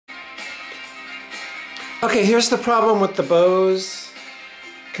Okay, here's the problem with the Bose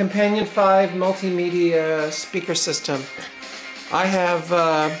Companion 5 multimedia speaker system. I have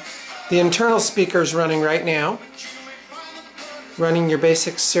the internal speakers running right now, running your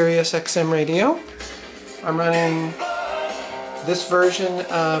basic Sirius XM radio. I'm running this version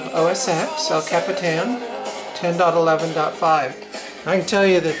of OS El Capitan 10.11.5. I can tell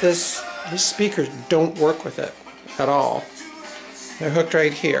you that these speakers don't work with it at all. They're hooked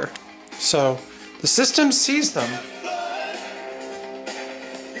right here. So the system sees them.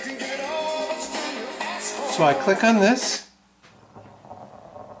 So I click on this.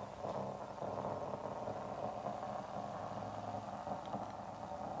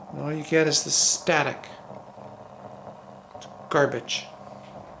 And all you get is the static. It's garbage.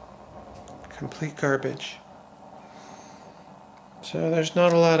 Complete garbage. So there's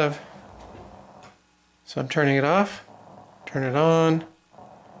not a lot of... So I'm turning it off, turn it on.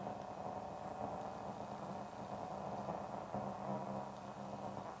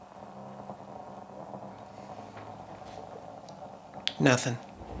 Nothing.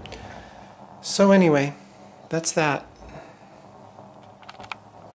 So anyway, that's that.